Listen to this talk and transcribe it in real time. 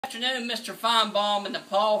Good afternoon, Mr. Feinbaum and the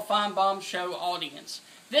Paul Feinbaum Show audience.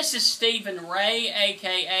 This is Stephen Ray,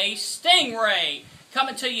 a.k.a. Stingray,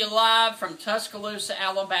 coming to you live from Tuscaloosa,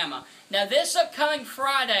 Alabama. Now, this upcoming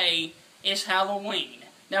Friday is Halloween.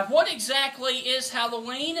 Now, what exactly is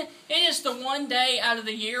Halloween? It is the one day out of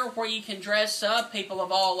the year where you can dress up, people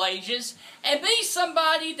of all ages, and be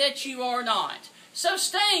somebody that you are not. So,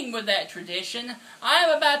 staying with that tradition, I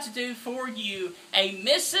am about to do for you a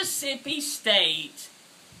Mississippi State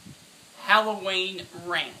Halloween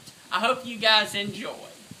rant. I hope you guys enjoy.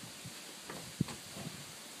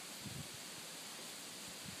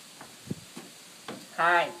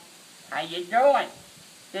 Hi, how you doing?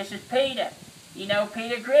 This is Peter. You know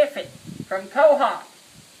Peter Griffin from Cohawk.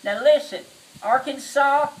 Now listen,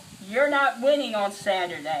 Arkansas, you're not winning on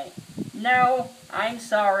Saturday. No, I'm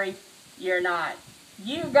sorry, you're not.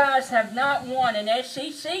 You guys have not won an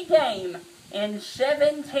SEC game in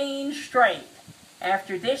 17 straight.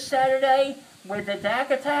 After this Saturday, with the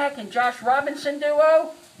Dak Attack and Josh Robinson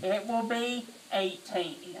duo, it will be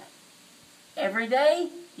 18. Every day,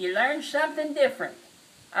 you learn something different.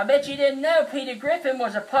 I bet you didn't know Peter Griffin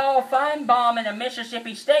was a Paul Feinbaum and a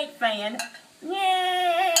Mississippi State fan.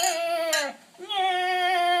 Yeah!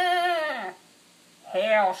 Yeah!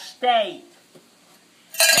 Hail State!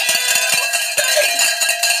 Hail State!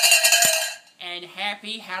 And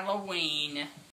happy Halloween.